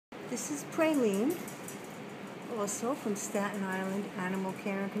This is Praline, also from Staten Island Animal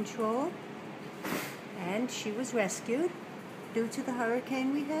Care and Control, and she was rescued due to the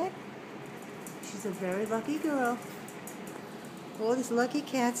hurricane we had. She's a very lucky girl. All these lucky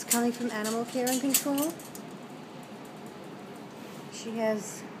cats coming from Animal Care and Control. She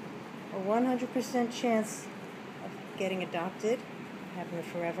has a 100% chance of getting adopted, having a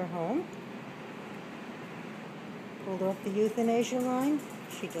forever home. Pulled off the euthanasia line.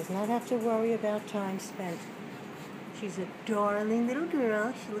 She does not have to worry about time spent. She's a darling little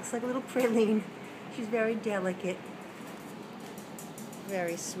girl. She looks like a little praline. She's very delicate.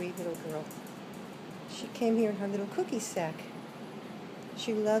 Very sweet little girl. She came here in her little cookie sack.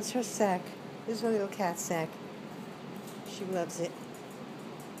 She loves her sack. This is her little cat sack. She loves it.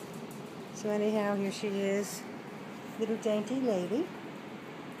 So anyhow, here she is. Little dainty lady.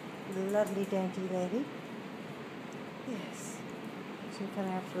 Lovely dainty lady. Yes. She's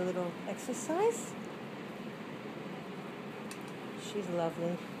coming out for a little exercise. She's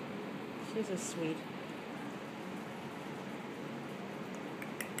lovely. She's a sweet.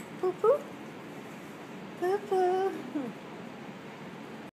 Poo poo.